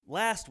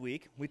Last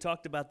week, we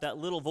talked about that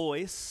little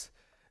voice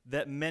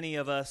that many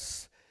of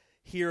us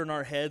hear in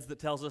our heads that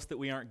tells us that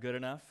we aren't good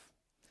enough,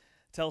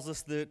 tells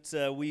us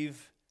that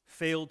we've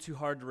failed too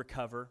hard to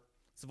recover.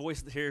 It's a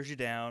voice that tears you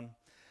down,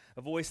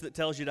 a voice that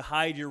tells you to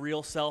hide your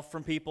real self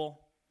from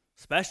people,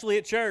 especially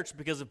at church,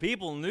 because if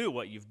people knew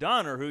what you've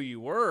done or who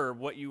you were, or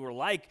what you were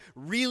like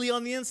really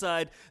on the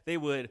inside, they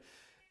would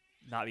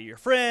not be your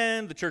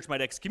friend, the church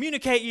might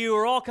excommunicate you,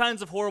 or all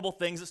kinds of horrible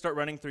things that start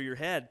running through your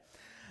head.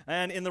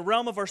 And in the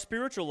realm of our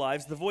spiritual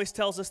lives, the voice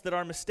tells us that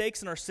our mistakes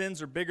and our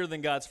sins are bigger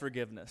than God's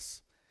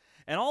forgiveness.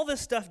 And all this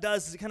stuff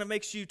does is it kind of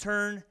makes you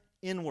turn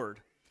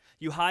inward.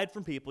 You hide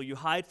from people, you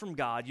hide from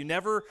God, you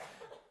never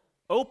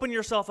open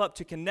yourself up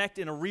to connect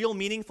in a real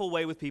meaningful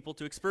way with people,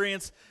 to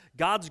experience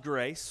God's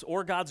grace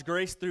or God's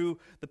grace through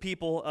the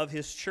people of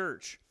His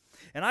church.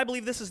 And I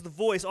believe this is the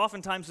voice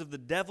oftentimes of the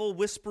devil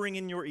whispering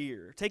in your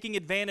ear, taking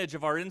advantage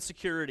of our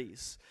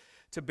insecurities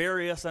to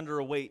bury us under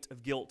a weight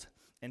of guilt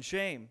and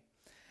shame.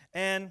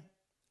 And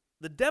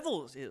the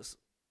devil is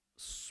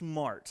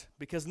smart,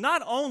 because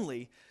not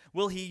only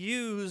will he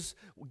use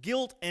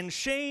guilt and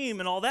shame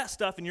and all that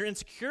stuff and your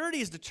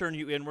insecurities to turn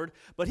you inward,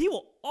 but he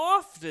will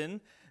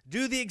often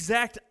do the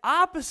exact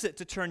opposite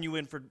to turn you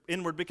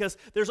inward, because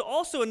there's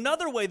also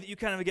another way that you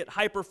kind of get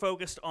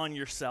hyper-focused on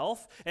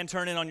yourself and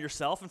turn in on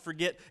yourself and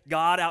forget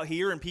God out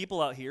here and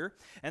people out here,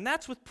 and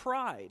that's with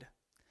pride.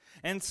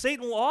 And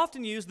Satan will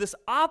often use this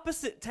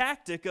opposite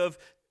tactic of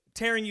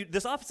tearing you,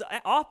 this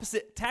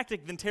opposite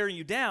tactic than tearing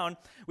you down,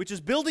 which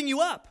is building you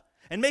up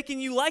and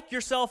making you like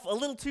yourself a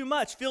little too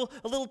much, feel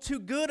a little too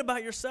good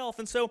about yourself.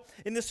 And so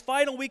in this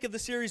final week of the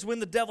series, When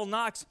the Devil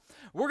Knocks,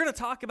 we're going to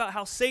talk about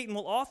how Satan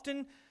will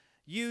often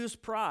use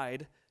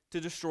pride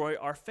to destroy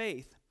our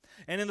faith.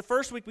 And in the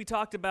first week, we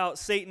talked about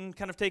Satan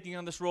kind of taking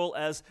on this role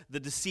as the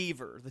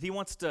deceiver, that he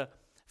wants to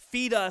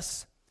feed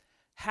us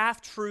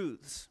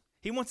half-truths.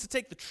 He wants to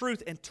take the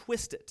truth and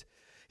twist it.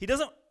 He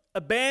doesn't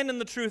abandon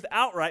the truth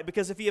outright,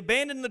 because if he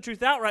abandoned the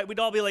truth outright, we'd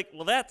all be like,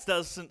 well, that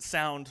doesn't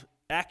sound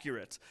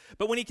accurate.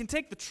 But when he can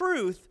take the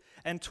truth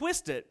and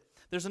twist it,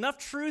 there's enough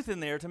truth in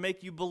there to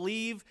make you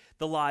believe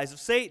the lies of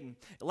Satan.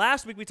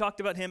 Last week we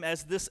talked about him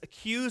as this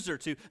accuser,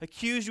 to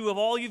accuse you of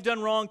all you've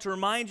done wrong, to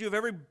remind you of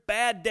every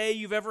bad day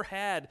you've ever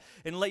had,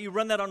 and let you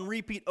run that on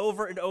repeat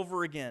over and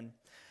over again.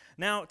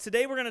 Now,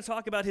 today we're going to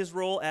talk about his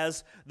role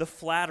as the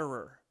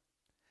flatterer,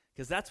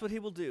 because that's what he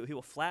will do. He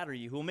will flatter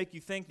you. He will make you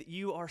think that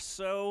you are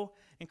so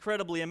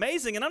incredibly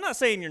amazing. And I'm not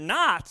saying you're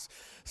not,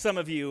 some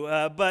of you,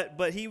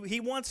 but he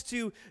wants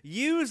to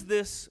use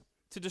this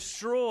to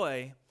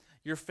destroy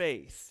your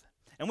faith.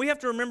 And we have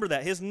to remember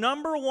that. His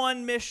number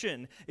one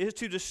mission is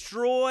to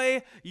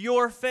destroy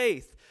your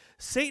faith.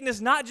 Satan is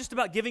not just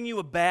about giving you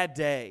a bad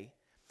day.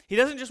 He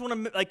doesn't just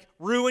want to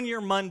ruin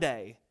your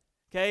Monday.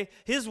 Okay?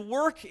 His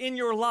work in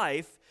your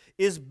life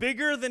is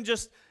bigger than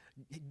just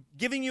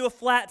giving you a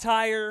flat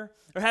tire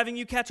or having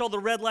you catch all the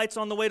red lights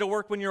on the way to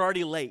work when you're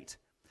already late.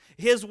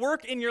 His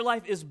work in your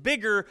life is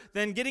bigger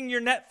than getting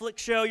your Netflix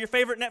show, your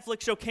favorite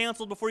Netflix show,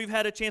 canceled before you've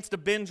had a chance to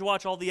binge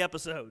watch all the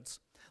episodes.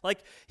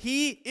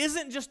 He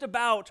isn't just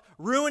about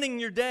ruining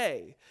your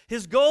day.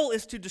 His goal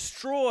is to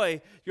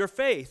destroy your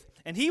faith.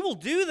 And he will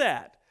do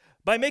that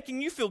by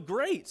making you feel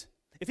great.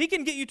 If he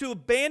can get you to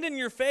abandon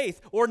your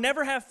faith or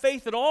never have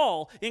faith at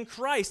all in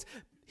Christ,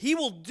 he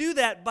will do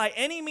that by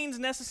any means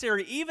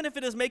necessary, even if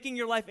it is making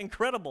your life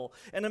incredible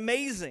and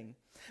amazing.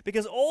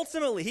 Because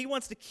ultimately, he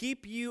wants to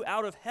keep you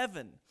out of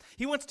heaven.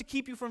 He wants to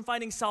keep you from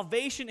finding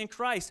salvation in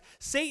Christ.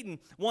 Satan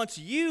wants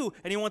you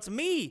and he wants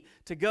me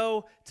to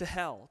go to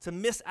hell, to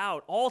miss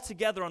out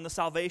altogether on the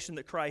salvation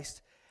that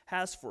Christ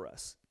has for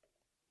us.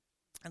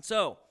 And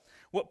so,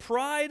 what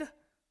pride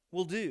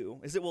will do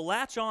is it will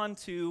latch on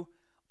to,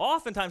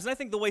 oftentimes, and I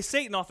think the way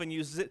Satan often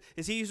uses it,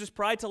 is he uses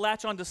pride to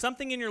latch on to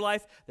something in your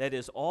life that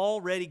is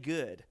already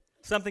good,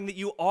 something that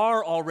you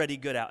are already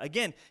good at.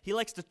 Again, he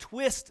likes to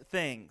twist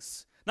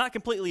things, not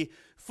completely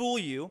fool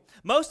you.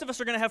 Most of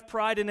us are going to have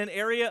pride in an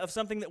area of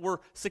something that we're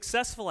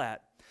successful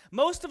at.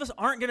 Most of us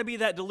aren't going to be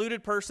that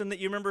deluded person that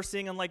you remember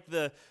seeing on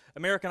the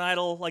American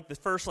Idol, the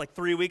first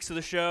 3 weeks of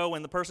the show,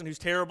 when the person who's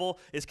terrible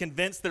is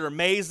convinced they're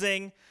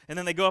amazing, and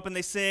then they go up and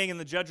they sing, and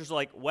the judges are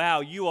like,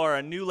 wow, you are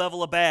a new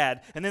level of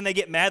bad. And then they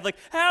get mad,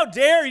 how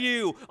dare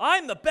you?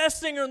 I'm the best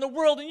singer in the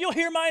world, and you'll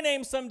hear my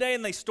name someday,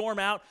 and they storm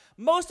out.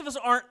 Most of us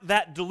aren't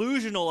that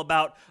delusional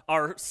about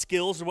our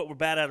skills or what we're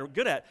bad at or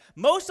good at.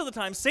 Most of the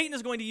time, Satan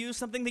is going to use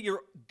something that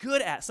you're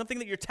good at, something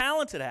that you're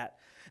talented at,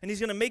 and he's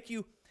going to make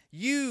you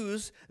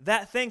use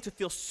that thing to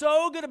feel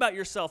so good about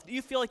yourself that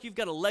you feel like you've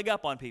got a leg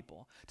up on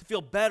people, to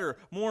feel better,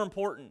 more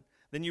important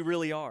than you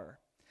really are.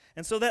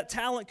 And so that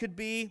talent could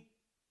be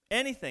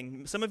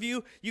anything. Some of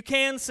you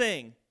can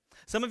sing.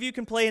 Some of you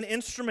can play an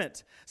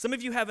instrument. Some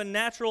of you have a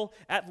natural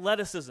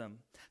athleticism.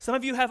 Some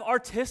of you have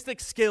artistic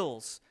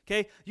skills,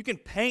 okay? You can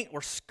paint or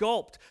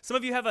sculpt. Some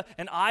of you have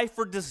an eye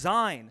for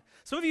design.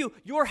 Some of you,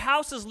 your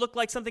houses look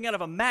like something out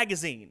of a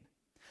magazine.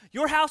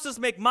 Your houses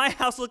make my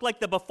house look like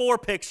the before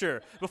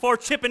picture, before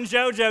Chip and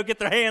JoJo get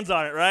their hands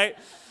on it, right?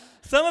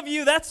 Some of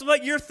you, that's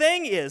what your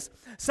thing is.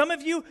 Some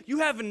of you, you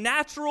have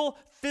natural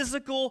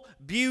physical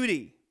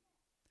beauty.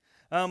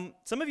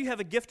 Some of you have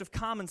a gift of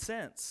common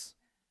sense.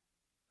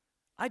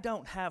 I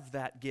don't have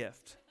that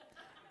gift.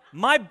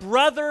 My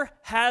brother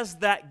has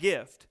that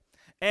gift.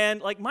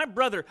 And like my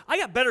brother, I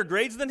got better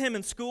grades than him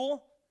in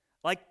school.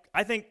 Like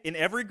I think in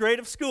every grade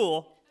of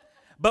school.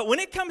 But when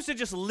it comes to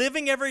just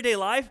living everyday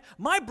life,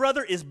 my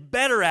brother is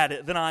better at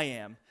it than I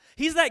am.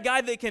 He's that guy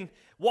that can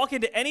walk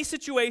into any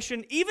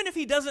situation, even if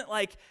he doesn't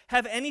like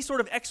have any sort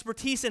of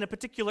expertise in a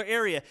particular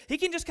area. He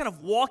can just kind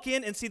of walk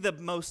in and see the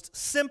most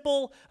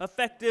simple,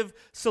 effective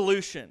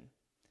solution.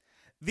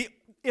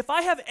 If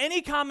I have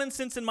any common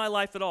sense in my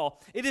life at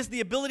all, it is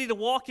the ability to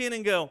walk in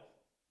and go,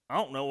 I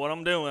don't know what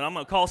I'm doing. I'm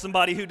going to call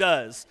somebody who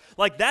does.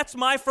 Like, that's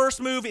my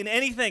first move in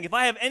anything. If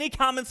I have any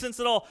common sense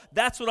at all,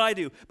 that's what I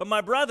do. But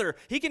my brother,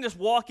 he can just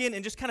walk in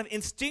and just kind of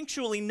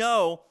instinctually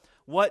know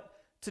what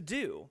to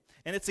do.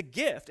 And it's a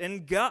gift.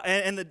 And God,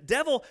 and the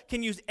devil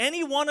can use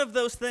any one of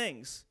those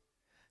things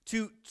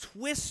to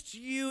twist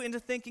you into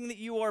thinking that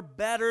you are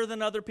better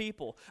than other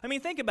people. I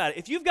mean, think about it.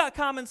 If you've got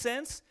common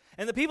sense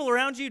and the people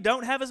around you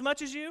don't have as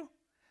much as you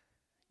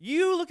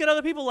look at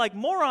other people like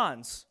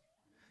morons.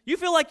 You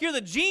feel like you're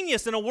the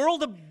genius in a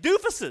world of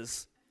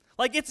doofuses.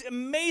 Like, it's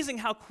amazing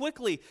how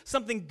quickly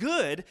something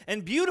good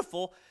and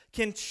beautiful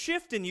can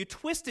shift in you,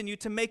 twist in you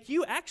to make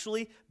you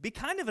actually be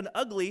kind of an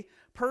ugly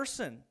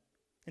person,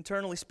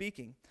 internally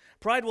speaking.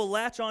 Pride will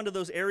latch onto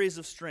those areas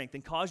of strength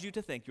and cause you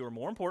to think you are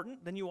more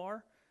important than you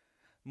are,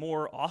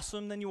 more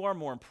awesome than you are,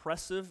 more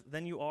impressive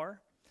than you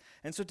are.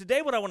 And so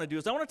today what I want to do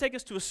is I want to take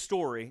us to a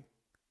story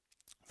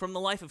from the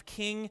life of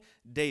King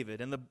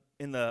David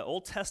in the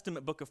Old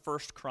Testament book of 1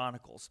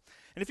 Chronicles.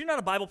 And if you're not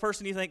a Bible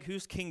person, you think,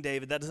 who's King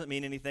David? That doesn't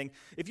mean anything.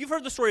 If you've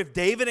heard the story of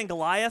David and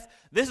Goliath,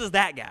 this is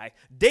that guy.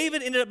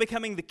 David ended up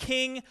becoming the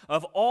king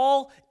of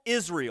all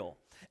Israel.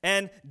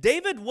 And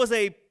David was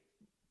a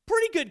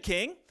pretty good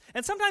king.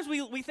 And sometimes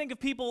we think of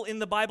people in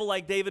the Bible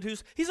like David,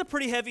 he's a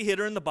pretty heavy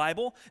hitter in the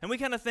Bible, and we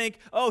kind of think,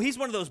 oh, he's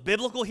one of those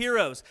biblical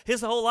heroes.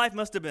 His whole life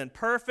must have been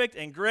perfect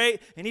and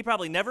great, and he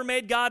probably never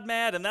made God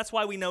mad, and that's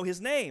why we know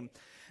his name.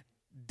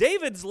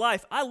 David's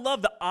life, I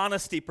love the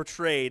honesty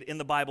portrayed in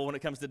the Bible when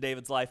it comes to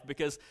David's life,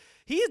 because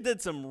he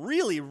did some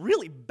really,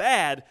 really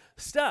bad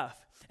stuff.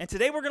 And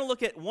today we're going to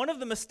look at one of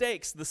the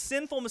mistakes, the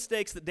sinful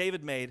mistakes that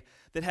David made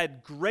that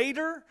had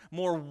greater,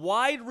 more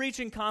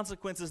wide-reaching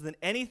consequences than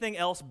anything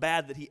else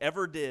bad that he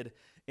ever did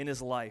in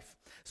his life.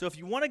 So if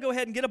you want to go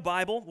ahead and get a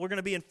Bible, we're going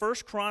to be in 1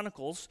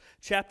 Chronicles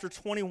chapter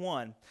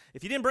 21.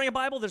 If you didn't bring a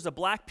Bible, there's a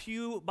Black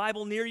Pew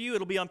Bible near you.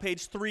 It'll be on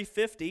page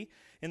 350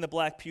 in the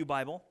Black Pew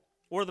Bible,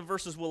 or the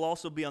verses will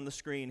also be on the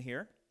screen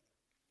here.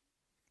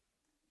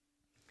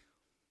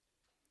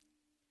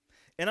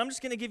 And I'm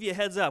just going to give you a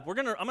heads up. I'm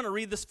going to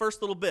read this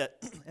first little bit.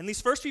 And these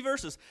first few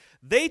verses,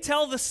 they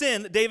tell the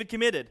sin that David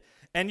committed.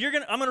 And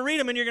I'm going to read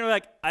them, and you're going to be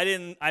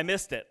like, I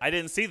missed it. I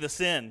didn't see the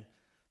sin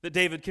that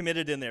David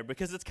committed in there,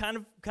 because it's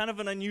kind of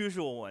an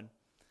unusual one.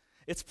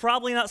 It's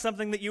probably not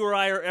something that you or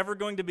I are ever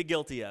going to be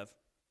guilty of.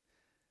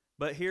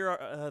 But here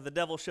the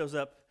devil shows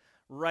up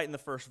right in the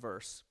first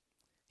verse.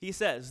 He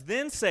says,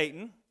 "Then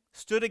Satan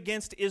stood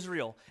against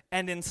Israel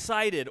and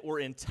incited or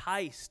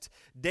enticed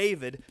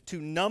David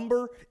to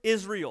number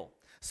Israel.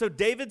 So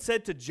David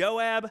said to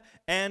Joab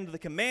and the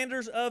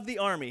commanders of the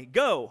army,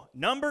 'Go,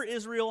 number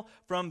Israel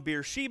from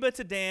Beersheba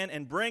to Dan,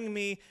 and bring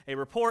me a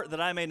report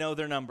that I may know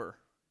their number.'"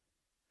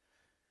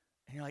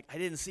 And you're like, I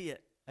didn't see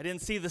it. I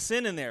didn't see the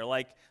sin in there.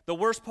 Like, the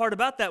worst part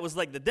about that was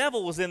like the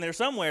devil was in there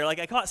somewhere. Like,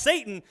 I caught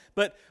Satan,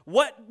 but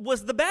what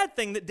was the bad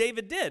thing that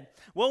David did?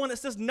 Well, when it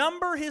says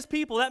number his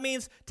people, that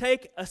means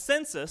take a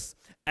census,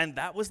 and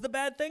that was the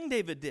bad thing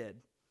David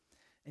did.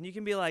 And you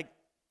can be like,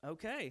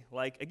 okay,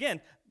 like,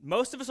 again,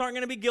 most of us aren't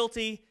going to be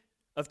guilty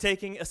of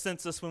taking a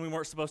census when we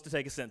weren't supposed to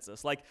take a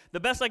census. Like, the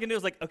best I can do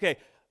is like, okay,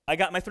 I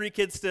got my 3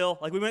 kids still.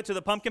 Like, we went to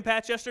the pumpkin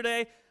patch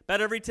yesterday, about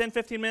every 10,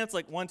 15 minutes,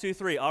 like 1, 2,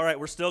 3. All right,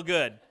 we're still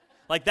good.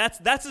 Like,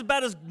 that's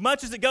about as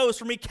much as it goes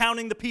for me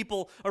counting the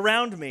people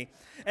around me.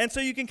 And so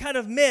you can kind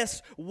of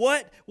miss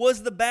what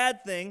was the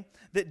bad thing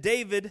that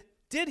David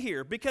did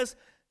here. Because,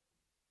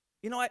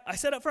 I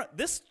said up front,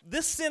 this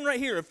sin right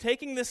here of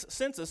taking this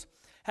census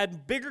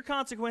had bigger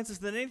consequences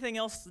than anything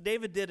else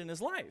David did in his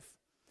life.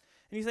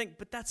 And you think,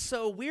 but that's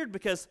so weird,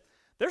 because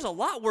there's a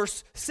lot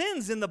worse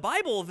sins in the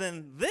Bible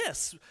than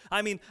this.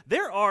 I mean,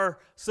 there are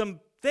some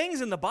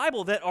things in the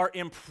Bible that are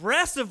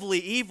impressively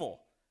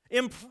evil.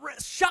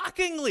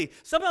 Shockingly.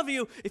 Some of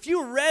you, if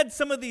you read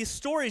some of these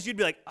stories, you'd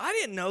be like, I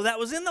didn't know that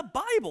was in the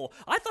Bible.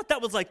 I thought that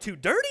was like too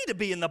dirty to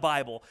be in the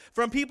Bible.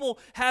 From people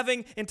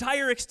having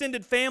entire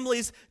extended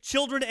families,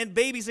 children and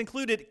babies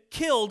included,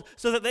 killed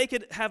so that they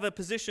could have a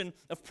position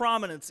of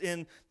prominence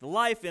in the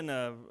life, in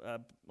a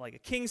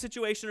king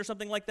situation or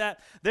something like that.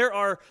 There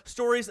are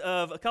stories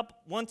of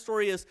one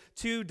story is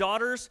 2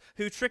 daughters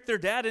who tricked their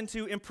dad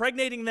into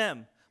impregnating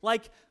them.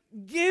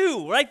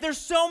 Right? There's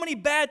so many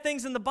bad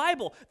things in the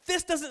Bible.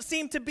 This doesn't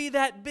seem to be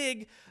that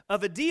big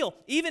of a deal.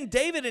 Even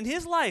David in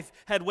his life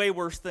had way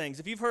worse things.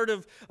 If you've heard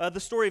of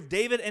the story of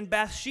David and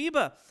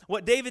Bathsheba,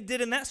 what David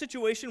did in that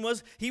situation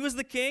was he was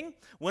the king,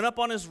 went up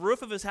on his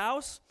roof of his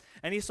house,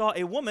 and he saw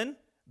a woman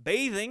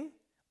bathing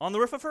on the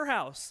roof of her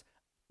house.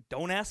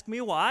 Don't ask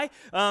me why.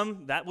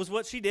 That was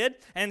what she did.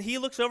 And he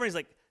looks over and he's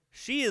like,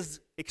 she is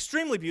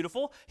extremely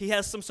beautiful. He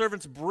has some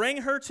servants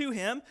bring her to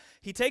him.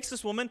 He takes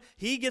this woman.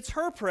 He gets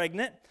her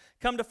pregnant.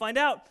 Come to find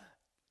out,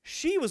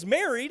 she was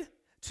married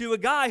to a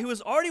guy who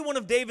is already one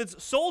of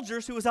David's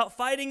soldiers who is out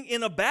fighting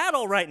in a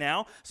battle right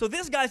now. So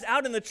this guy's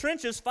out in the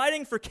trenches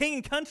fighting for king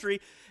and country,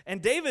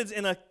 and David's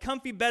in a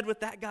comfy bed with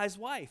that guy's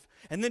wife.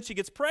 And then she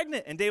gets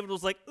pregnant, and David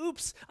was like,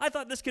 oops, I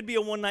thought this could be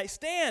a one-night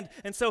stand.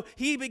 And so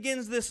he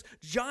begins this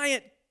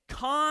giant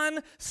con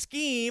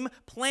scheme,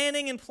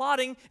 planning and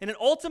plotting, and it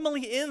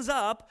ultimately ends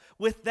up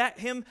with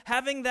him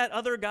having that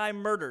other guy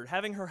murdered,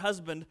 having her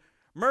husband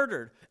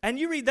murdered. And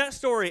you read that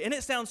story, and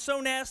it sounds so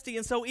nasty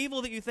and so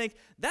evil that you think,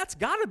 that's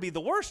got to be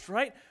the worst,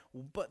 right?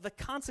 But the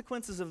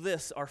consequences of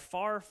this are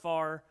far,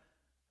 far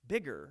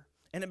bigger,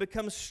 and it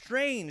becomes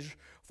strange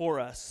for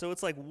us. So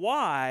it's like,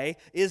 why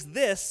is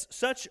this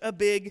such a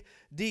big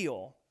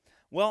deal?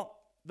 Well,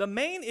 the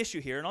main issue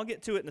here, and I'll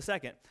get to it in a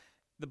second,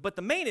 but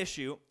the main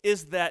issue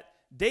is that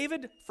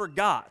David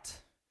forgot.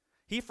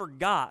 He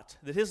forgot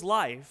that his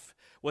life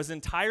was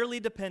entirely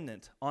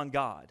dependent on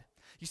God.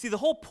 You see, the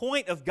whole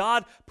point of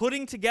God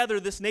putting together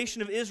this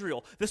nation of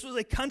Israel, this was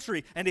a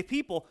country and a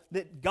people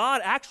that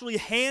God actually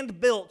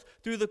hand-built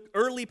through the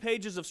early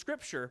pages of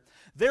Scripture.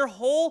 Their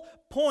whole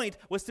point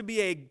was to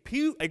be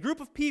a group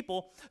of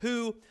people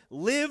who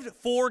lived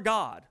for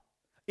God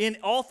in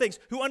all things,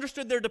 who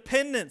understood their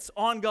dependence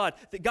on God,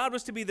 that God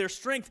was to be their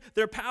strength,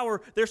 their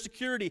power, their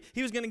security.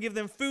 He was going to give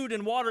them food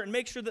and water and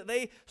make sure that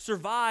they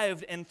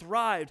survived and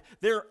thrived.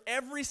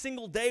 Every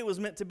single day was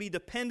meant to be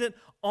dependent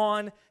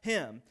on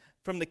Him.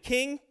 From the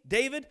king,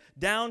 David,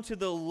 down to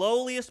the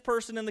lowliest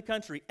person in the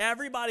country.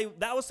 Everybody,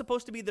 that was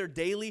supposed to be their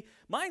daily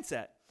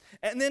mindset.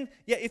 And then,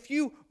 if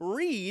you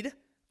read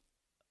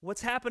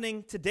what's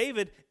happening to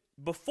David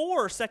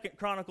before 2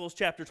 Chronicles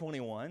chapter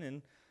 21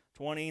 and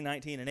 20,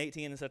 19, and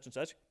 18 and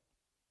such,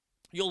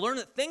 you'll learn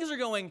that things are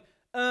going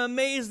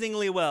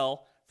amazingly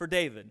well for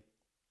David,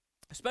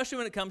 especially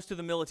when it comes to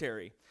the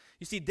military.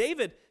 You see,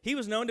 David, he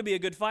was known to be a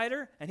good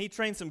fighter, and he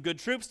trained some good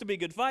troops to be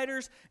good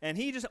fighters, and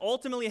he just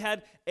ultimately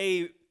had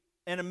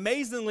an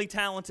amazingly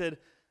talented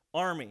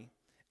army.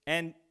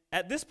 And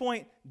at this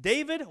point,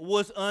 David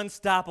was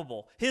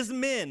unstoppable. His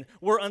men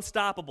were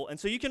unstoppable. And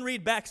so you can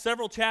read back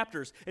several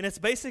chapters, and it's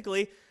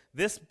basically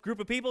this group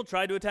of people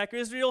tried to attack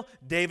Israel,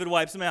 David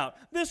wipes them out.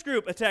 This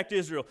group attacked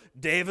Israel,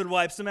 David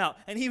wipes them out.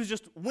 And he was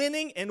just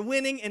winning and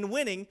winning and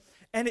winning.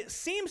 And it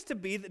seems to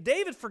be that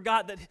David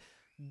forgot that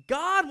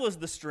God was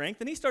the strength,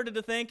 and he started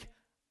to think,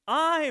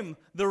 I'm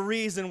the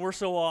reason we're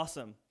so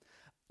awesome.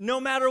 No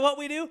matter what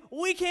we do,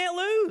 we can't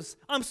lose.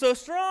 I'm so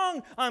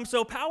strong. I'm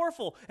so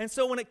powerful. And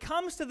so when it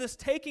comes to this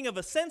taking of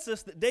a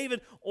census that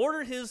David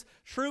ordered his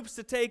troops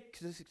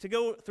to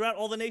go throughout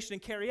all the nation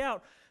and carry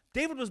out,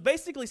 David was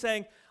basically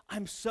saying,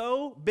 I'm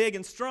so big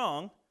and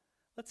strong.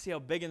 Let's see how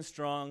big and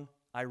strong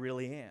I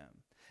really am.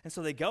 And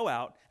so they go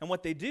out, and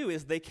what they do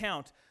is they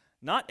count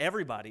not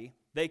everybody,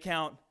 they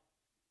count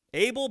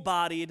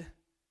able-bodied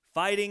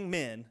fighting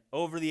men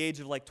over the age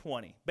of like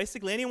 20.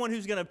 Basically, anyone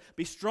who's going to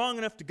be strong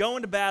enough to go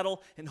into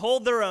battle and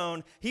hold their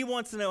own, he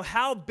wants to know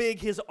how big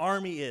his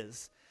army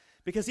is.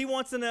 Because he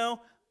wants to know,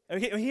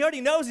 he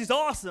already knows he's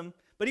awesome,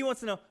 but he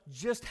wants to know,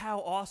 just how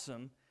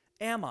awesome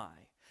am I?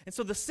 And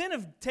so the sin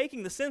of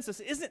taking the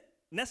census isn't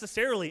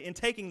necessarily in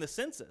taking the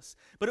census,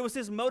 but it was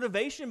his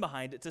motivation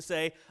behind it to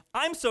say,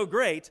 I'm so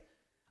great,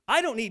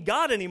 I don't need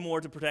God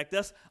anymore to protect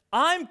us.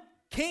 I'm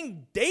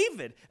King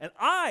David, and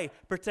I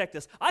protect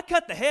us. I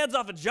cut the heads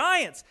off of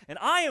giants, and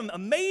I am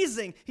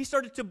amazing. He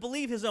started to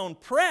believe his own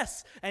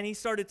press, and he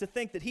started to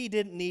think that he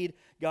didn't need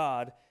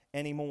God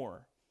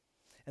anymore.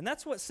 And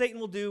that's what Satan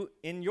will do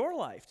in your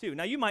life, too.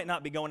 Now, you might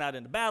not be going out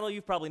into battle.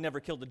 You've probably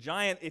never killed a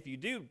giant. If you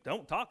do,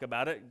 don't talk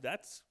about it.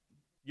 That's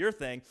your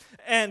thing.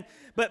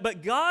 But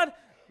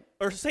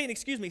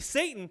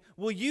Satan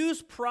will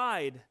use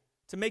pride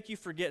to make you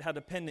forget how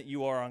dependent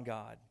you are on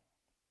God.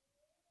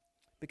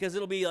 Because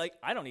it'll be like,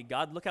 I don't need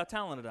God. Look how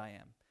talented I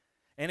am.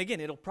 And again,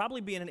 it'll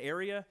probably be in an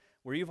area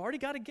where you've already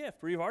got a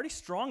gift, where you're already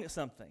strong at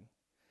something.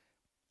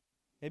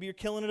 Maybe you're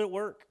killing it at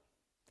work,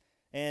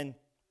 and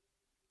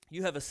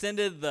you have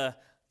ascended the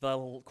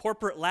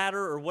corporate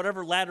ladder or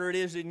whatever ladder it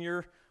is in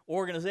your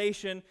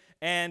organization,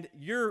 and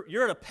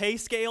you're at a pay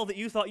scale that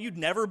you thought you'd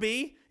never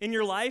be in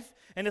your life,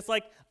 and it's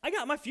like, I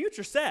got my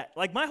future set.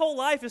 Like, my whole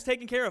life is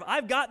taken care of.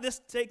 I've got this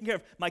taken care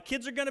of. My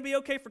kids are going to be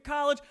okay for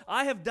college.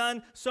 I have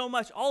done so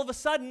much. All of a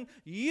sudden,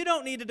 you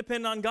don't need to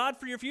depend on God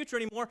for your future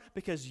anymore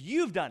because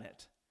you've done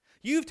it.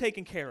 You've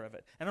taken care of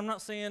it. And I'm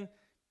not saying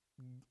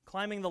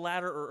climbing the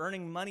ladder or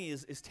earning money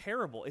is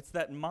terrible. It's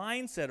that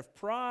mindset of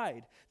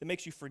pride that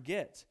makes you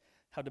forget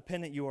how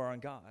dependent you are on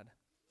God.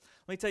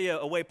 Let me tell you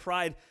a way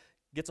pride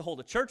gets a hold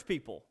of church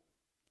people.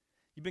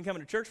 You've been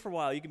coming to church for a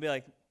while. You can be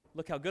like,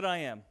 look how good I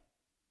am.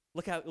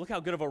 Look how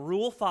good of a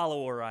rule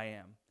follower I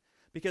am.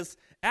 Because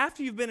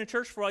after you've been in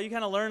church for a while, you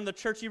kind of learn the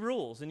churchy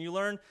rules, and you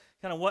learn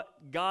kind of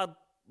what God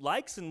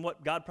likes and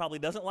what God probably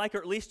doesn't like, or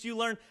at least you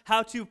learn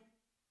how to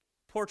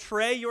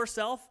portray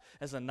yourself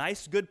as a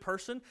nice, good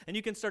person, and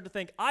you can start to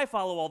think, I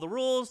follow all the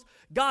rules.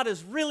 God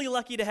is really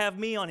lucky to have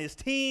me on his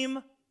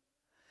team.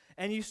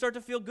 And you start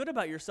to feel good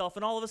about yourself,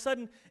 and all of a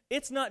sudden,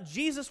 it's not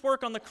Jesus'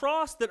 work on the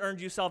cross that earned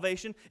you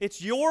salvation.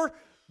 It's your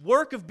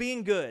work of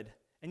being good.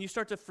 And you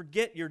start to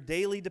forget your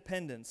daily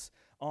dependence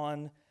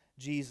on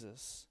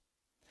Jesus.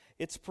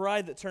 It's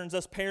pride that turns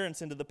us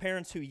parents into the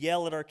parents who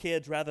yell at our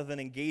kids rather than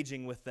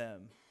engaging with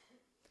them.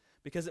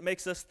 Because it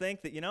makes us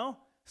think that,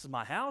 this is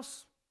my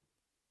house.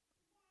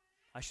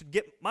 I should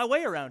get my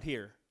way around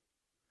here.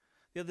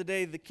 The other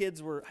day, the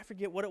kids were, I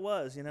forget what it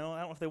was, I don't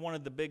know if they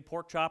wanted the big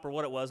pork chop or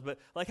what it was, but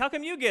like, how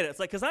come you get it? It's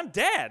like, because I'm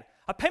dad.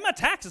 I pay my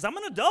taxes. I'm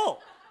an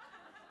adult.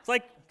 It's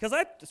like, because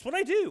that's what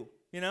I do,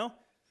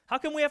 How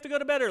come we have to go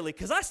to bed early?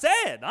 Because I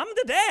said, I'm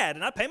the dad,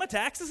 and I pay my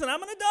taxes, and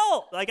I'm an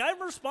adult. Like,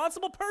 I'm a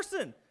responsible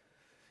person.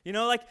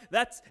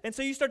 And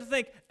so you start to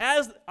think,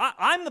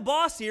 I'm the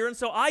boss here, and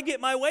so I get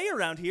my way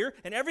around here,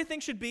 and everything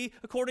should be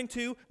according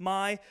to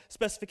my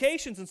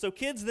specifications. And so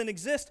kids then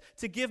exist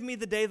to give me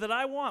the day that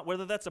I want,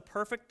 whether that's a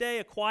perfect day,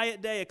 a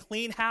quiet day, a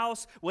clean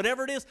house,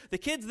 whatever it is. The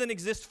kids then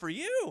exist for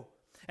you.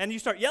 And you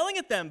start yelling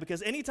at them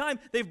because anytime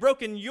they've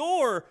broken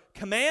your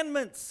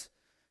commandments,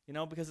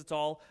 because it's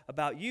all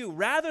about you,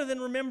 rather than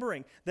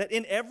remembering that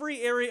in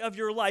every area of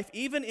your life,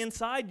 even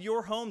inside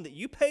your home that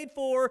you paid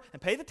for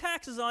and pay the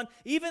taxes on,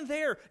 even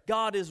there,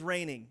 God is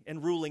reigning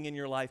and ruling in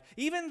your life.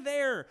 Even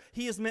there,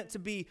 he is meant to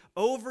be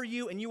over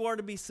you, and you are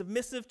to be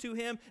submissive to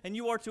him, and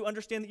you are to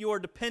understand that you are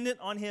dependent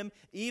on him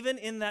even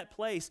in that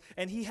place.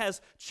 And he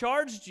has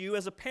charged you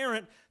as a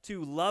parent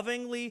to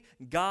lovingly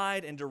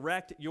guide and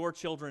direct your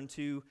children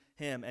to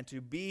him and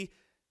to be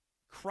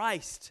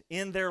Christ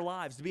in their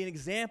lives, to be an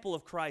example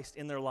of Christ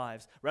in their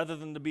lives, rather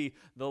than to be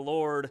the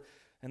Lord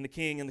and the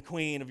King and the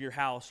Queen of your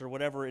house or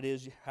whatever it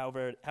is,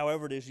 however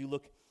it is you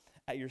look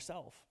at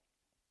yourself.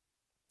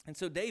 And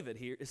so David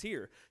is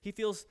here. He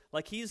feels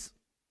like he's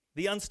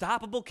the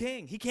unstoppable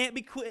king. He can't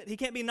be quit. He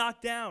can't be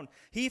knocked down.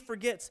 He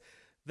forgets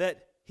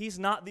that he's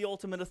not the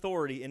ultimate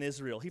authority in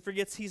Israel. He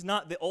forgets he's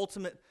not the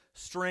ultimate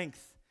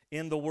strength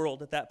in the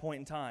world at that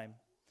point in time.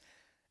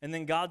 And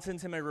then God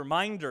sends him a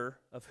reminder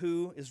of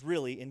who is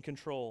really in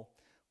control.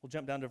 We'll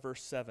jump down to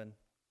verse 7.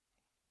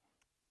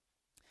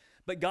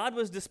 But God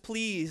was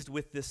displeased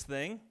with this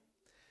thing,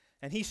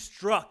 and he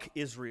struck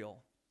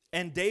Israel.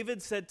 And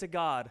David said to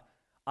God,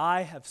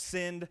 I have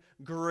sinned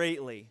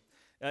greatly.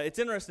 It's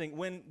interesting,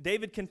 when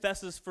David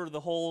confesses for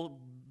the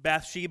whole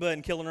Bathsheba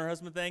and killing her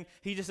husband thing,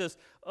 he just says,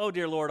 oh,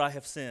 dear Lord, I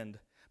have sinned.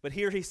 But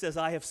here he says,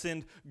 I have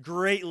sinned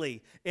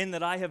greatly in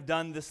that I have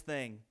done this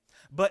thing.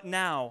 But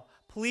now,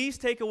 please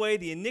take away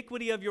the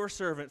iniquity of your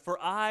servant, for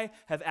I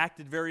have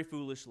acted very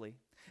foolishly.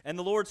 And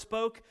the Lord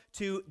spoke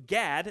to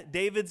Gad,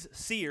 David's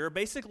seer.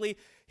 Basically,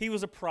 he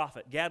was a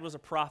prophet. Gad was a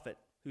prophet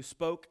who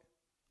spoke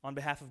on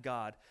behalf of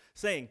God,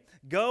 saying,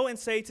 go and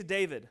say to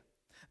David,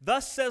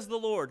 thus says the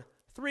Lord,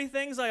 3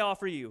 things I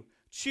offer you.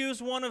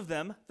 Choose one of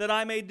them, that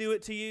I may do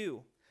it to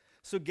you.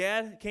 So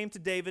Gad came to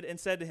David and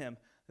said to him,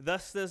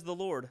 thus says the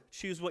Lord,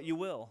 choose what you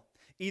will.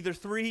 Either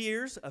 3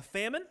 years of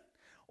famine,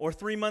 or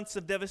 3 months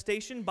of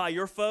devastation by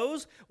your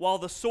foes, while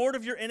the sword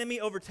of your enemy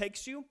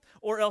overtakes you,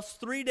 or else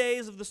 3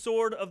 days of the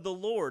sword of the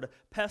Lord,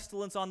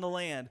 pestilence on the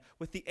land,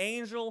 with the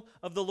angel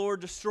of the Lord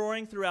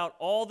destroying throughout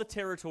all the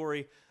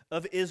territory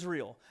of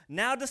Israel.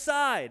 Now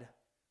decide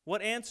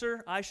what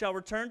answer I shall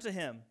return to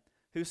him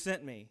who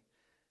sent me.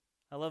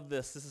 I love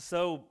this. This is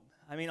so,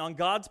 on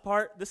God's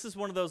part, this is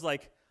one of those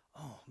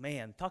oh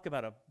man, talk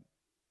about a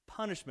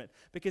punishment.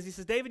 Because he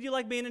says, David, you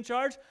like being in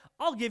charge?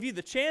 I'll give you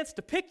the chance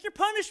to pick your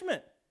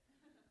punishment.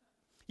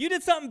 You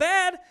did something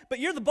bad, but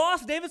you're the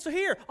boss, David, so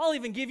here, I'll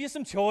even give you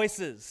some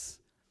choices.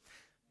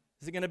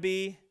 Is it going to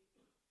be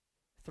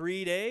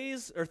 3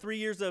 days or 3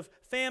 years of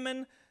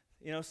famine,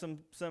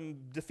 some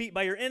defeat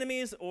by your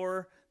enemies,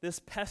 or this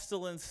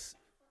pestilence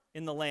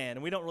in the land?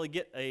 And we don't really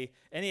get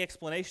any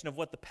explanation of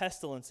what the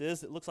pestilence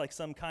is. It looks like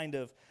some kind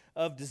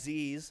of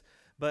disease,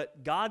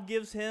 but God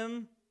gives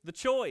him the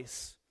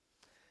choice.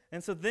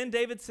 And so then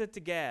David said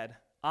to Gad,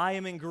 I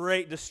am in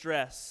great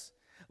distress.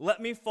 Let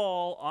me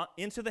fall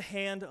into the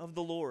hand of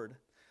the Lord,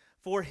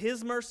 for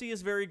his mercy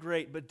is very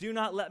great, but do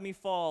not let me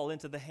fall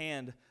into the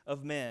hand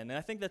of men. And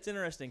I think that's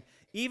interesting.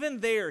 Even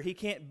there, he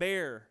can't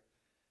bear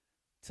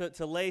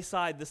to lay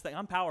aside this thing.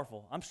 I'm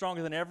powerful. I'm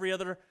stronger than every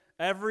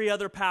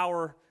other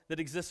power that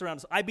exists around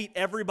us. I beat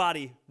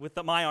everybody with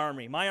my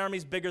army. My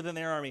army's bigger than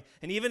their army.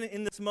 And even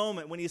in this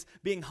moment, when he's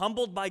being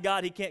humbled by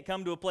God, he can't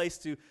come to a place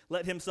to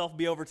let himself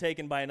be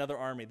overtaken by another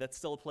army. That's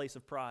still a place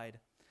of pride.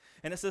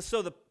 And it says,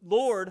 so the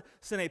Lord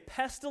sent a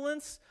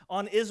pestilence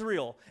on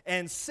Israel,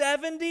 and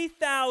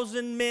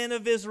 70,000 men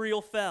of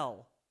Israel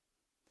fell.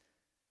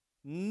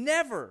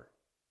 Never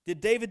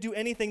did David do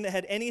anything that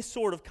had any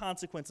sort of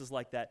consequences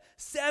like that.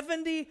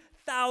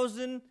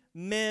 70,000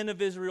 men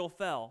of Israel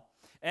fell.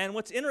 And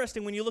what's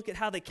interesting, when you look at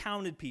how they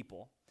counted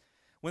people,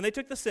 when they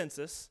took the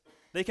census,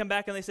 they come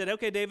back and they said,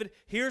 okay, David,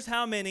 here's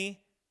how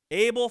many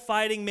able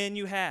fighting men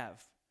you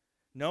have.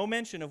 No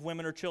mention of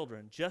women or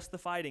children, just the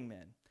fighting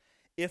men.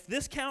 If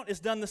this count is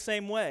done the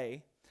same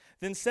way,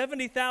 then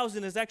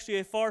 70,000 is actually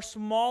a far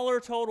smaller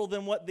total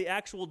than what the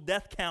actual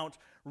death count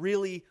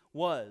really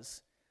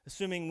was,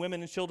 assuming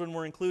women and children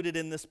were included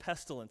in this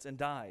pestilence and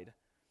died.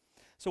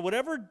 So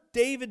whatever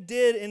David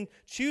did in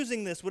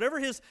choosing this, whatever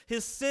his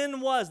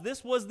sin was,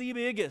 this was the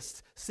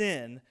biggest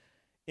sin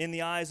in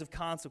the eyes of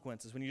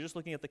consequences, when you're just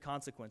looking at the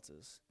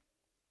consequences.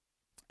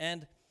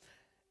 And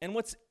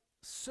what's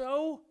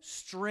so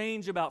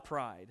strange about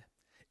pride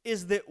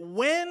is that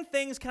when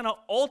things kind of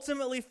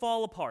ultimately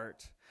fall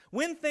apart,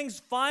 when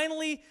things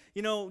finally,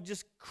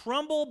 just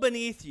crumble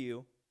beneath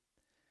you,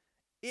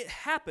 it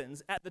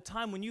happens at the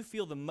time when you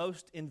feel the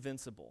most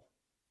invincible.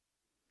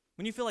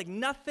 When you feel like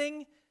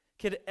nothing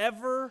could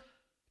ever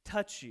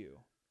touch you,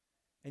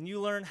 and you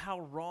learn how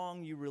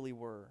wrong you really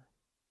were.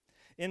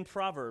 In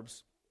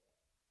Proverbs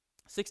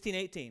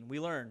 16:18, we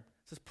learn,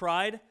 it says,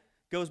 pride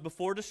goes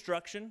before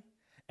destruction,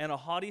 and a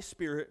haughty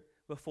spirit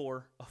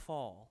before a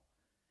fall.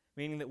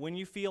 Meaning that when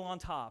you feel on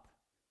top,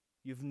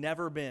 you've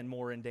never been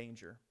more in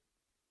danger.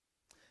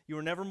 You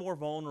are never more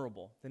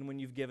vulnerable than when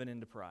you've given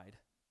into pride.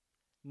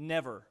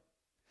 Never.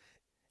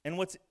 And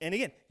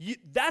again,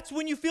 that's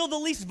when you feel the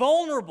least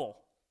vulnerable.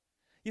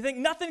 You think,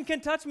 nothing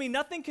can touch me,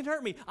 nothing can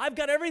hurt me. I've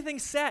got everything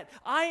set.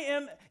 I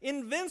am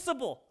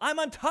invincible. I'm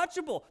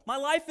untouchable. My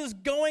life is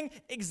going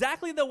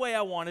exactly the way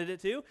I wanted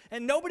it to,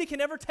 and nobody can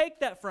ever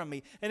take that from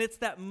me. And it's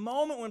that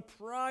moment when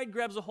pride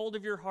grabs a hold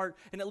of your heart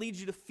and it leads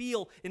you to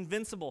feel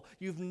invincible.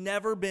 You've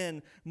never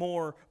been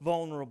more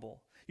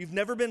vulnerable. You've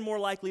never been more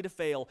likely to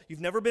fail.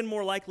 You've never been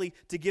more likely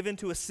to give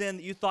into a sin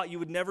that you thought you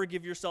would never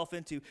give yourself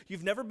into.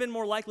 You've never been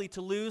more likely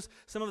to lose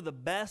some of the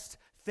best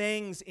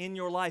things in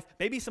your life,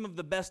 maybe some of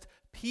the best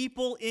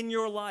people in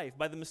your life,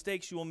 by the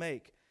mistakes you will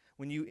make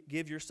when you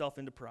give yourself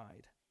into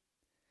pride.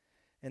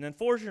 And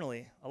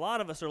unfortunately, a lot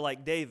of us are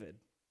like David,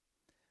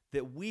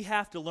 that we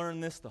have to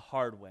learn this the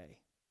hard way.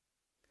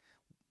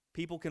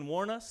 People can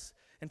warn us.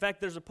 In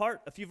fact, there's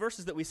a few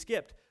verses that we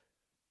skipped.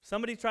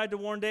 Somebody tried to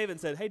warn David and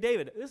said, hey,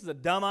 David, this is a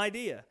dumb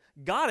idea.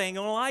 God ain't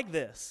going to like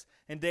this.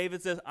 And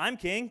David says, I'm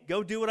king.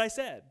 Go do what I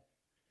said.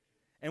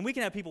 And we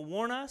can have people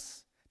warn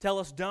us, tell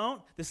us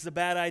don't. This is a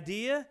bad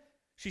idea.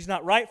 She's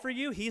not right for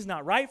you. He's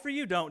not right for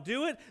you. Don't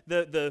do it.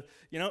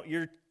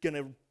 You're going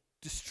to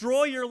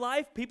destroy your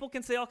life. People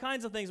can say all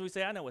kinds of things. We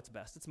say, I know what's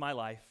best. It's my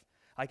life.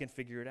 I can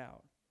figure it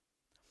out.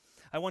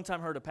 I one time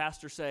heard a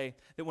pastor say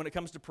that when it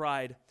comes to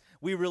pride,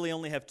 we really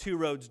only have two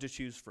roads to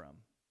choose from.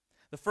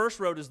 The first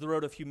road is the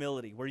road of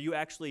humility, where you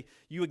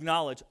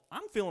acknowledge,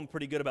 I'm feeling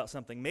pretty good about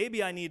something.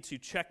 Maybe I need to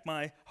check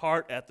my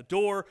heart at the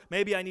door.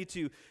 Maybe I need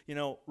to,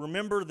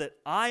 remember that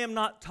I am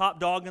not top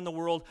dog in the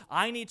world.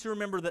 I need to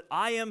remember that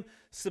I am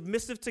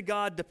submissive to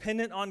God,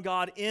 dependent on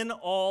God in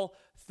all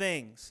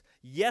things.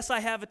 Yes, I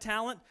have a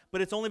talent,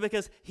 but it's only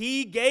because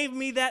He gave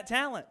me that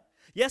talent.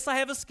 Yes, I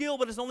have a skill,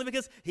 but it's only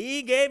because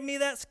He gave me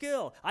that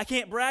skill. I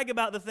can't brag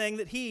about the thing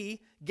that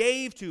He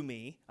gave to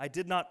me. I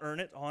did not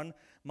earn it on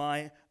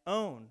my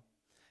own.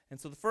 And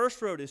so the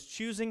first road is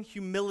choosing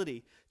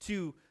humility,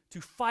 to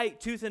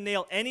fight tooth and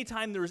nail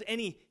anytime there is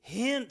any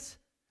hint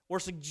or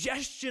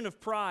suggestion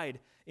of pride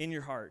in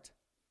your heart.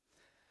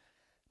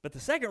 But the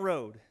second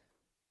road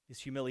is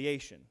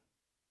humiliation.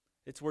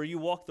 It's where you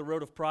walk the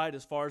road of pride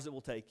as far as it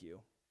will take you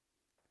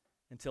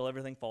until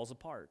everything falls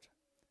apart.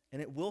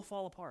 And it will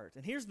fall apart.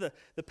 And here's the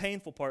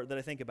painful part that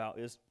I think about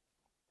is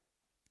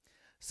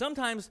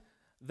sometimes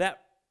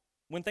that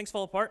when things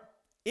fall apart,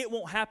 it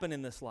won't happen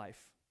in this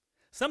life.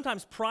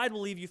 Sometimes pride will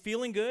leave you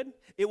feeling good.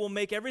 It will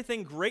make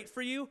everything great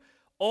for you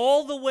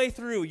all the way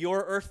through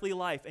your earthly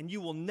life. And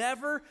you will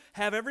never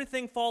have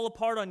everything fall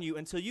apart on you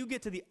until you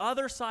get to the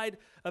other side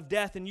of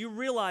death and you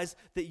realize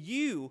that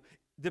you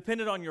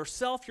depended on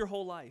yourself your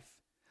whole life.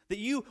 That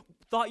you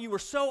thought you were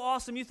so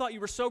awesome, you thought you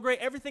were so great,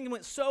 everything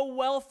went so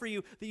well for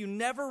you that you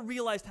never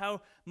realized how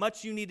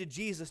much you needed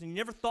Jesus and you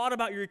never thought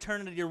about your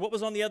eternity or what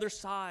was on the other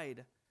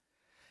side.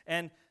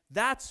 And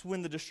that's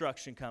when the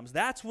destruction comes.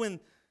 That's when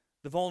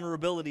the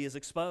vulnerability is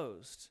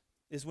exposed,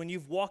 is when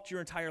you've walked your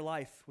entire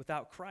life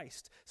without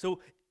Christ. So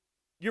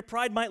your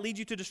pride might lead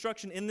you to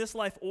destruction in this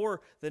life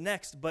or the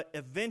next, but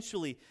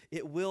eventually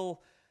it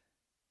will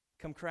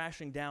come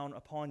crashing down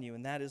upon you,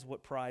 and that is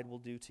what pride will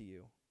do to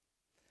you.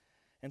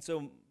 And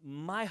so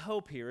my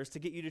hope here is to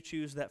get you to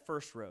choose that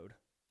first road,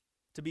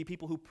 to be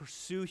people who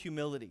pursue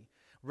humility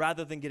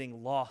rather than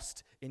getting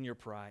lost in your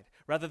pride,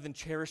 rather than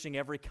cherishing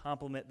every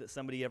compliment that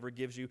somebody ever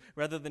gives you,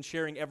 rather than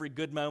sharing every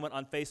good moment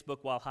on Facebook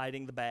while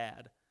hiding the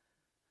bad.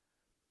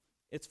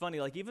 It's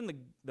funny, like even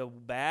the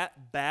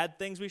bad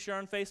things we share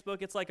on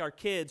Facebook, it's like our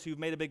kids who've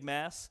made a big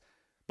mess,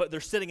 but they're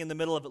sitting in the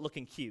middle of it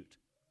looking cute.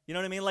 You know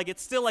what I mean? Like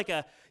it's still like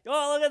oh,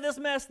 look at this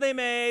mess they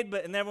made,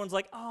 and everyone's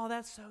like, oh,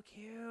 that's so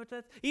cute.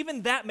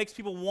 Even that makes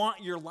people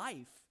want your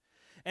life.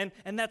 And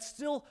that's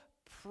still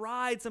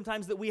pride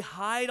sometimes, that we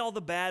hide all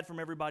the bad from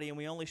everybody and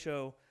we only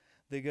show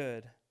the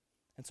good.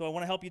 And so I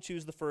want to help you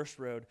choose the first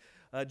road.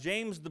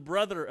 James, the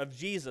brother of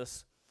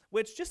Jesus,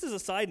 which just as a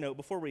side note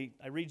before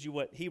I read you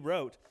what he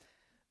wrote,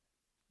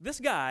 this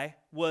guy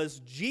was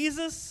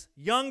Jesus'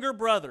 younger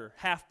brother,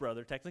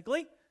 half-brother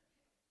technically,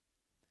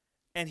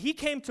 and he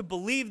came to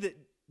believe that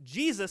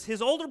Jesus,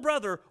 his older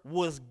brother,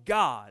 was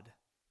God.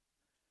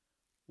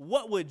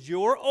 What would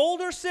your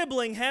older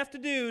sibling have to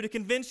do to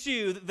convince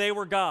you that they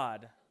were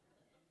God?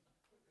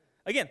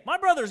 Again, my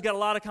brother's got a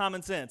lot of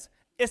common sense.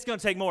 It's going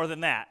to take more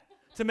than that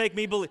to make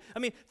me believe. I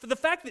mean, for the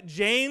fact that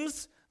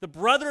James, the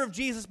brother of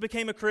Jesus,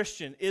 became a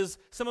Christian is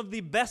some of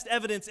the best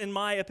evidence, in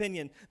my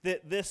opinion,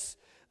 that this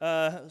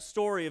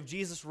story of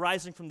Jesus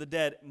rising from the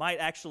dead might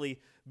actually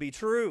be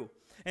true.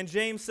 And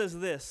James says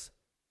this: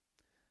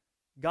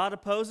 God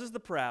opposes the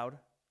proud,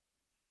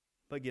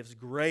 but gives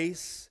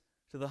grace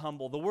to the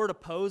humble. The word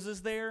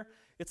opposes there,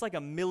 it's like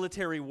a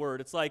military word.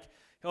 It's like,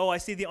 oh, I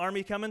see the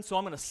army coming, so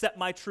I'm going to set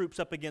my troops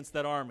up against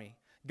that army.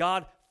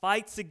 God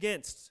fights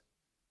against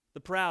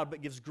the proud,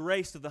 but gives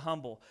grace to the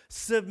humble.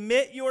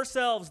 Submit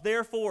yourselves,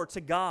 therefore,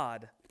 to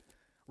God.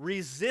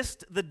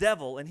 Resist the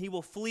devil, and he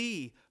will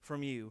flee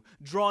from you.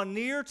 Draw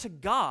near to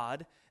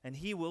God, and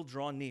he will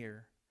draw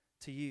near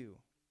to you.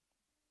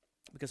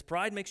 Because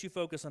pride makes you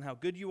focus on how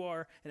good you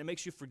are, and it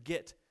makes you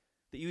forget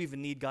that you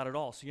even need God at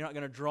all. So you're not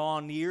going to draw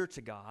near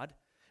to God.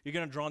 You're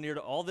going to draw near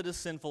to all that is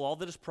sinful, all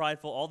that is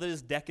prideful, all that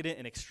is decadent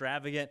and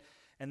extravagant,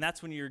 and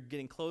that's when you're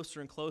getting closer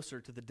and closer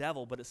to the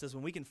devil. But it says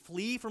when we can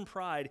flee from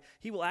pride,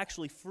 he will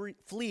actually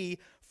flee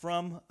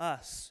from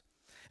us.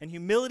 And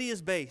humility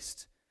is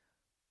based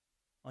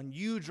on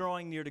you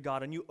drawing near to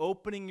God, on you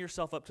opening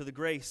yourself up to the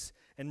grace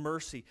and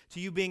mercy,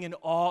 to you being in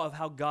awe of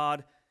how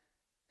God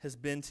has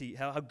been to you,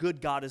 how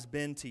good God has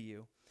been to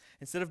you.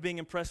 Instead of being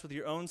impressed with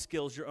your own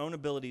skills, your own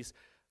abilities,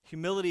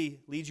 humility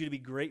leads you to be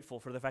grateful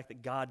for the fact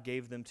that God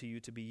gave them to you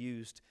to be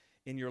used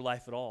in your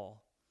life at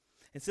all.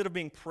 Instead of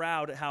being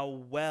proud at how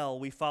well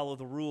we follow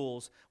the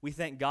rules, we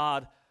thank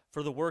God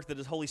for the work that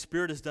His Holy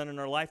Spirit has done in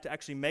our life to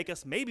actually make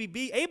us maybe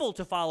be able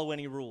to follow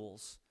any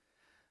rules.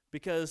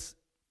 Because,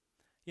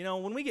 you know,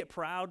 when we get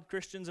proud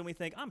Christians and we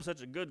think, I'm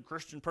such a good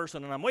Christian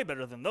person and I'm way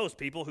better than those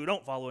people who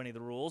don't follow any of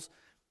the rules,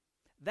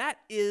 that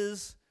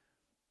just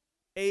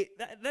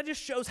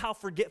shows how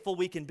forgetful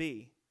we can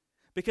be.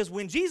 Because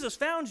when Jesus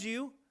found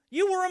you,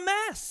 you were a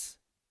mess.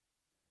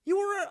 You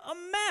were a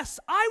mess.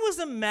 I was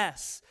a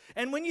mess.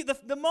 And when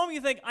the moment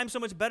you think, I'm so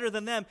much better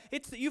than them,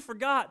 it's that you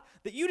forgot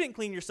that you didn't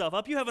clean yourself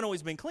up. You haven't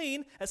always been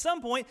clean. At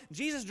some point,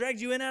 Jesus dragged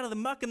you in out of the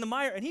muck and the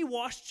mire, and He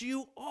washed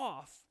you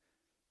off.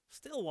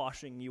 Still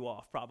washing you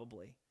off,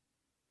 probably,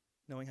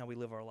 knowing how we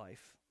live our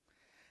life.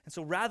 And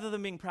so rather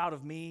than being proud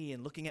of me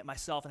and looking at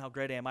myself and how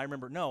great I am, I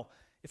remember, no,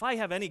 if I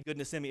have any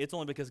goodness in me, it's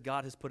only because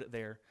God has put it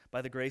there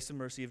by the grace and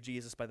mercy of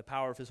Jesus, by the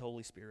power of His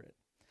Holy Spirit.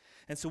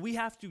 And so we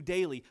have to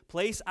daily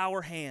place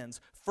our hands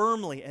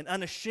firmly and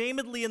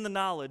unashamedly in the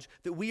knowledge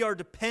that we are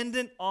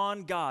dependent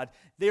on God.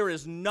 There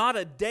is not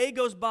a day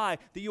goes by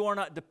that you are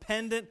not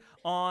dependent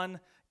on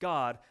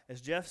God.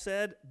 As Jeff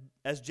said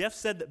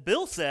that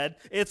Bill said,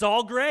 it's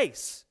all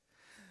grace.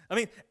 I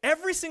mean,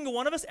 every single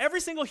one of us,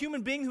 every single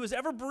human being who has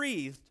ever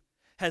breathed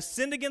has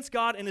sinned against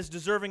God and is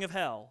deserving of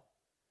hell.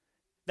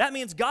 That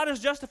means God is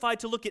justified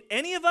to look at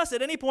any of us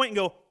at any point and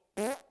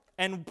go,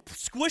 and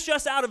squish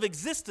us out of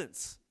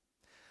existence.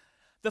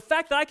 The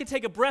fact that I can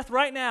take a breath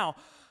right now,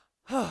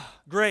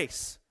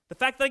 grace. The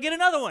fact that I get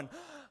another one,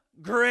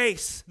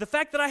 grace. The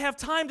fact that I have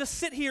time to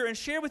sit here and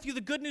share with you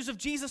the good news of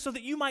Jesus so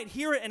that you might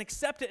hear it and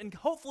accept it and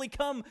hopefully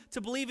come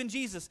to believe in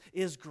Jesus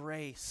is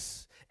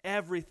grace.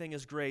 Everything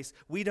is grace.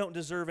 We don't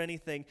deserve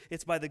anything.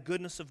 It's by the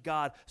goodness of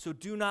God. So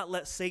do not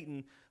let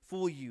Satan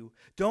fool you.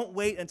 Don't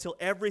wait until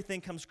everything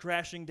comes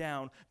crashing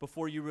down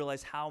before you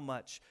realize how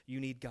much you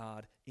need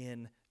God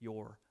in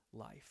your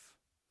life.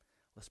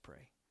 Let's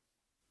pray.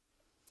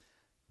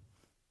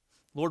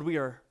 Lord, we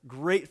are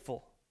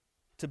grateful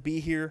to be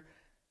here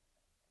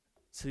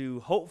to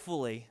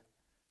hopefully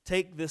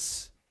take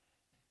this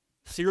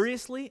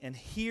seriously and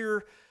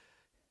hear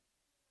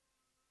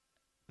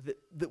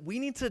that we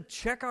need to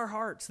check our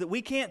hearts, that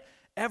we can't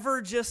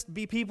ever just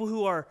be people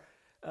who are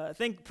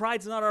think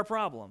pride's not our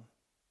problem.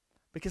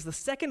 Because the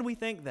second we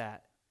think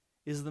that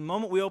is the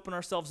moment we open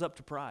ourselves up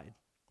to pride.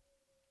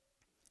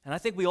 And I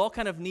think we all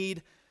kind of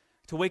need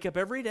to wake up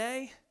every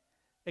day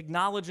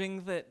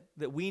acknowledging that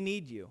we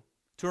need you.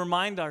 To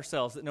remind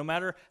ourselves that no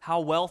matter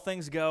how well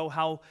things go,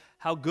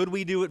 how good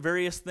we do at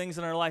various things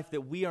in our life,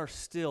 that we are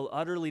still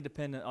utterly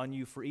dependent on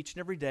you for each and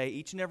every day,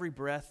 each and every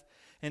breath,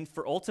 and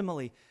for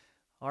ultimately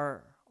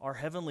our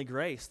heavenly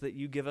grace that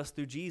you give us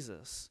through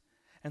Jesus.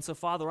 And so,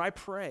 Father, I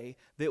pray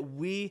that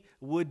we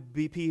would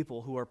be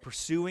people who are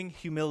pursuing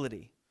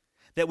humility,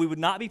 that we would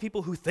not be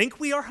people who think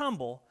we are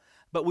humble,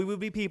 but we would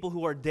be people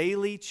who are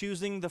daily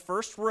choosing the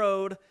first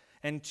road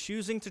and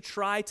choosing to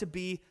try to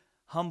be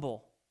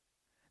humble.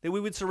 That we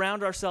would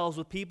surround ourselves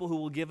with people who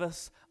will give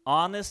us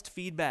honest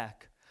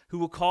feedback, who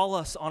will call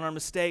us on our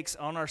mistakes,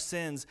 on our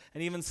sins,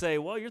 and even say,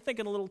 well, you're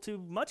thinking a little too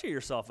much of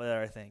yourself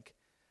there, I think.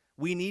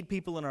 We need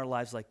people in our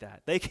lives like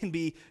that. They can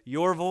be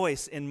your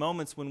voice in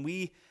moments when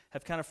we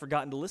have kind of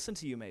forgotten to listen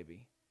to you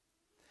maybe.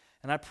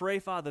 And I pray,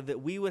 Father,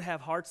 that we would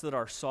have hearts that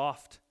are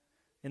soft,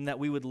 in that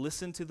we would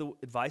listen to the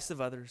advice of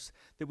others,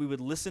 that we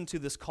would listen to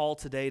this call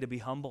today to be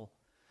humble,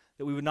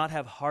 that we would not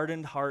have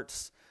hardened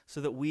hearts so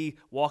that we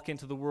walk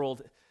into the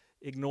world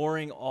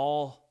ignoring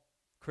all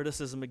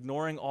criticism,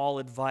 ignoring all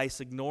advice,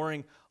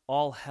 ignoring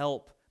all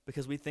help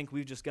because we think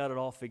we've just got it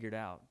all figured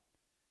out.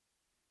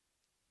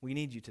 We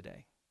need you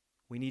today.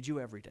 We need you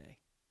every day.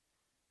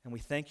 And we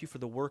thank you for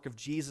the work of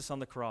Jesus on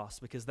the cross,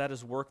 because that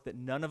is work that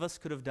none of us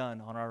could have done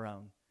on our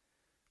own,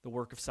 the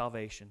work of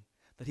salvation,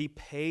 that he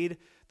paid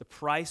the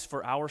price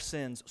for our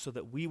sins so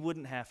that we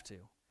wouldn't have to.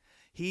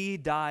 He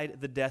died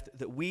the death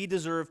that we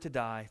deserve to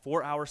die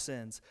for our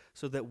sins,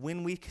 so that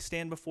when we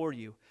stand before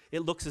you,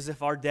 it looks as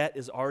if our debt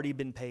has already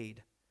been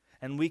paid.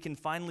 And we can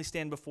finally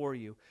stand before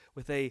you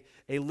with a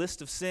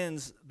list of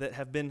sins that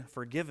have been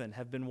forgiven,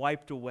 have been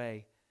wiped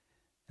away.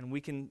 And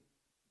we can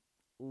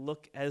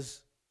look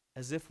as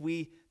if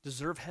we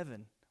deserve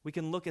heaven. We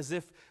can look as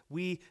if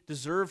we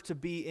deserve to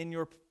be in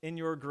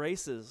your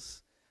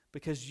graces,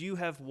 because you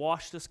have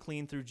washed us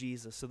clean through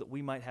Jesus so that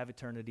we might have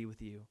eternity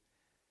with you.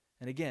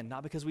 And again,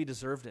 not because we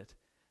deserved it,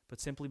 but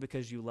simply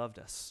because you loved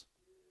us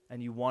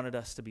and you wanted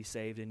us to be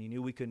saved and you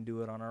knew we couldn't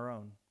do it on our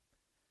own.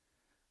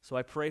 So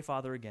I pray,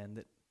 Father, again,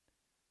 that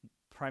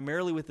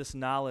primarily with this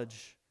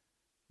knowledge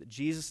that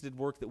Jesus did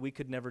work that we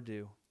could never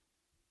do,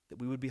 that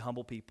we would be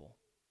humble people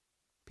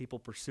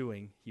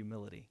pursuing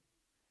humility.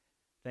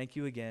 Thank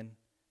you again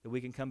that we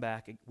can come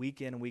back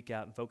week in and week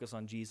out and focus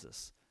on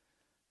Jesus.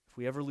 If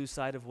we ever lose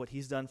sight of what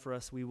he's done for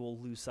us, we will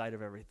lose sight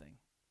of everything.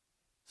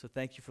 So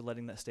thank you for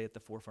letting that stay at the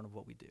forefront of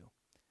what we do.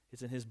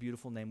 It's in his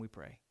beautiful name we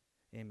pray.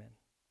 Amen.